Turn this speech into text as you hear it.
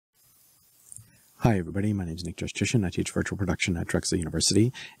Hi everybody, my name is Nick Justushin. I teach virtual production at Drexel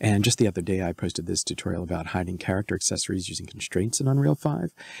University, and just the other day I posted this tutorial about hiding character accessories using constraints in Unreal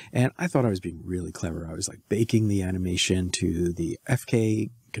 5, and I thought I was being really clever. I was like baking the animation to the FK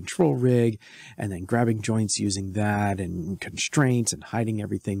control rig and then grabbing joints using that and constraints and hiding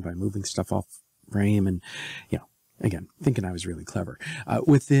everything by moving stuff off frame and, again, thinking I was really clever.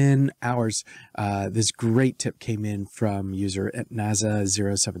 Within hours, this great tip came in from user at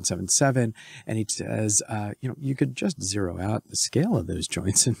NASA0777, and he says, you could just zero out the scale of those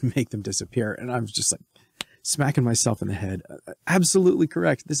joints and make them disappear. And I was just like smacking myself in the head. Absolutely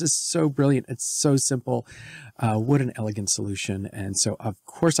correct. This is so brilliant. It's so simple. What an elegant solution. And so, of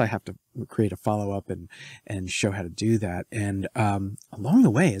course, I have to create a follow-up and show how to do that. And along the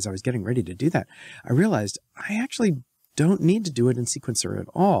way, as I was getting ready to do that, I realized I actually don't need to do it in Sequencer at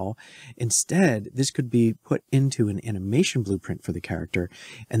all. Instead, this could be put into an animation blueprint for the character,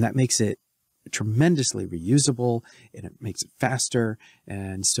 and that makes it tremendously reusable, and it makes it faster.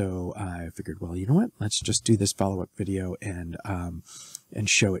 And so I figured, well, you know what, let's just do this follow-up video and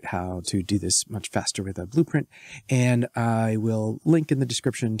show it how to do this much faster with a blueprint. And I will link in the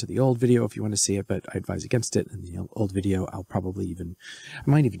description to the old video if you want to see it, but I advise against it. In the old video, I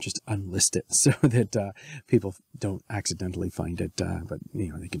might even just unlist it so that people don't accidentally find it, but they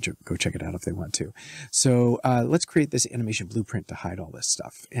can go check it out if they want to. So let's create this animation blueprint to hide all this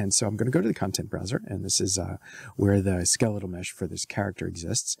stuff. And so I'm going to go to the content browser, and this is where the skeletal mesh for this character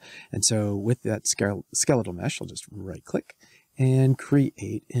exists. And so with that skeletal mesh, I'll just right click and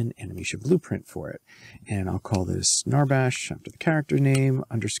create an animation blueprint for it. And I'll call this narbash after the character name,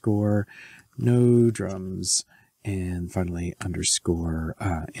 underscore no drums, and finally underscore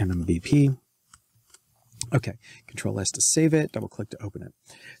animbp. Okay, Control S to save it, double click to open it.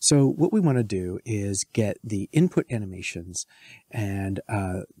 So what we want to do is get the input animations, and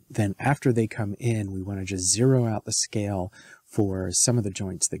then after they come in, we want to just zero out the scale for some of the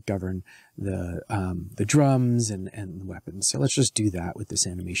joints that govern the drums and the weapons. So let's just do that with this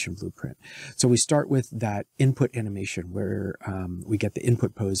animation blueprint. So we start with that input animation where we get the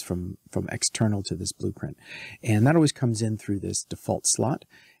input pose from external to this blueprint. And that always comes in through this default slot.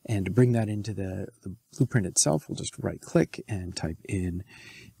 And to bring that into the blueprint itself, we'll just right click and type in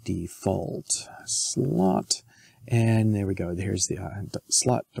default slot. And there we go. Here's the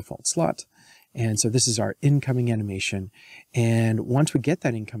default slot. And so this is our incoming animation. And once we get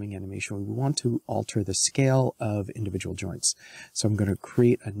that incoming animation, we want to alter the scale of individual joints. So I'm going to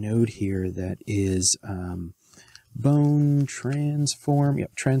create a node here that is bone transform.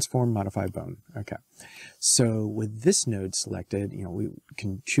 Yep, transform modify bone. Okay. So with this node selected, we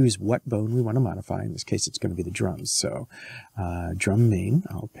can choose what bone we want to modify. In this case, it's going to be the drums. So drum main,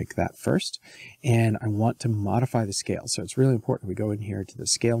 I'll pick that first. And I want to modify the scale. So it's really important we go in here to the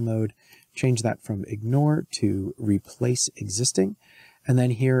scale mode, change that from ignore to replace existing. And then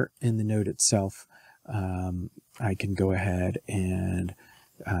here in the node itself, I can go ahead and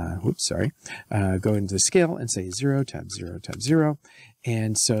go into the scale and say 0, tab 0, tab 0.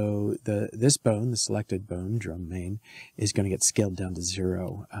 And so this bone, the selected bone, drum main, is going to get scaled down to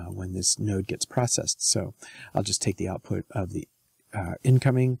 0 when this node gets processed. So I'll just take the output of the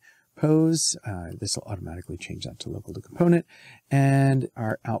incoming pose. This will automatically change that to local to component, and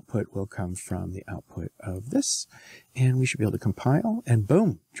our output will come from the output of this, and we should be able to compile, and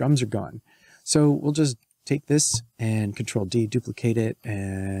boom, drums are gone. So we'll just take this and Control D, duplicate it,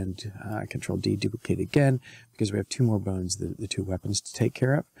 and Control D, duplicate it again, because we have two more bones, the two weapons to take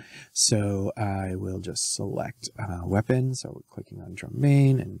care of. So I will just select weapon, so clicking on drum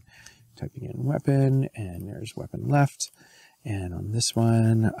main and typing in weapon, and there's weapon left. And on this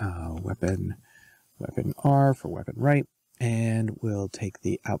one, weapon R for weapon right. And we'll take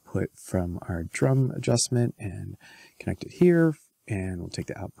the output from our drum adjustment and connect it here. And we'll take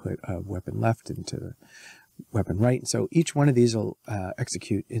the output of weapon left into weapon right. So each one of these will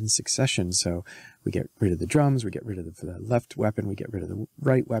execute in succession. So we get rid of the drums, we get rid of the left weapon, we get rid of the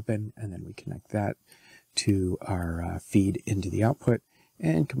right weapon, and then we connect that to our feed into the output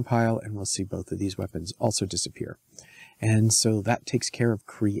and compile, and we'll see both of these weapons also disappear. And so that takes care of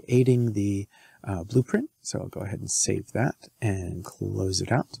creating the blueprint. So I'll go ahead and save that and close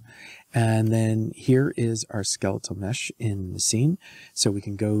it out. And then here is our skeletal mesh in the scene. So we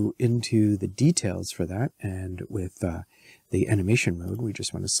can go into the details for that. And with the animation mode, we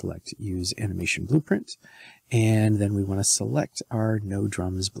just want to select use animation blueprint. And then we want to select our no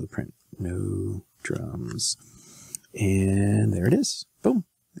drums blueprint. No drums. And there it is. Boom,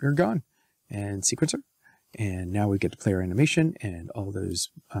 they're gone. And sequencer. And now we get to play our animation, and all those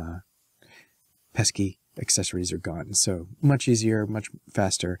pesky accessories are gone. So much easier, much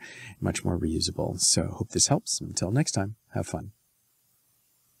faster, much more reusable. So hope this helps. Until next time, have fun.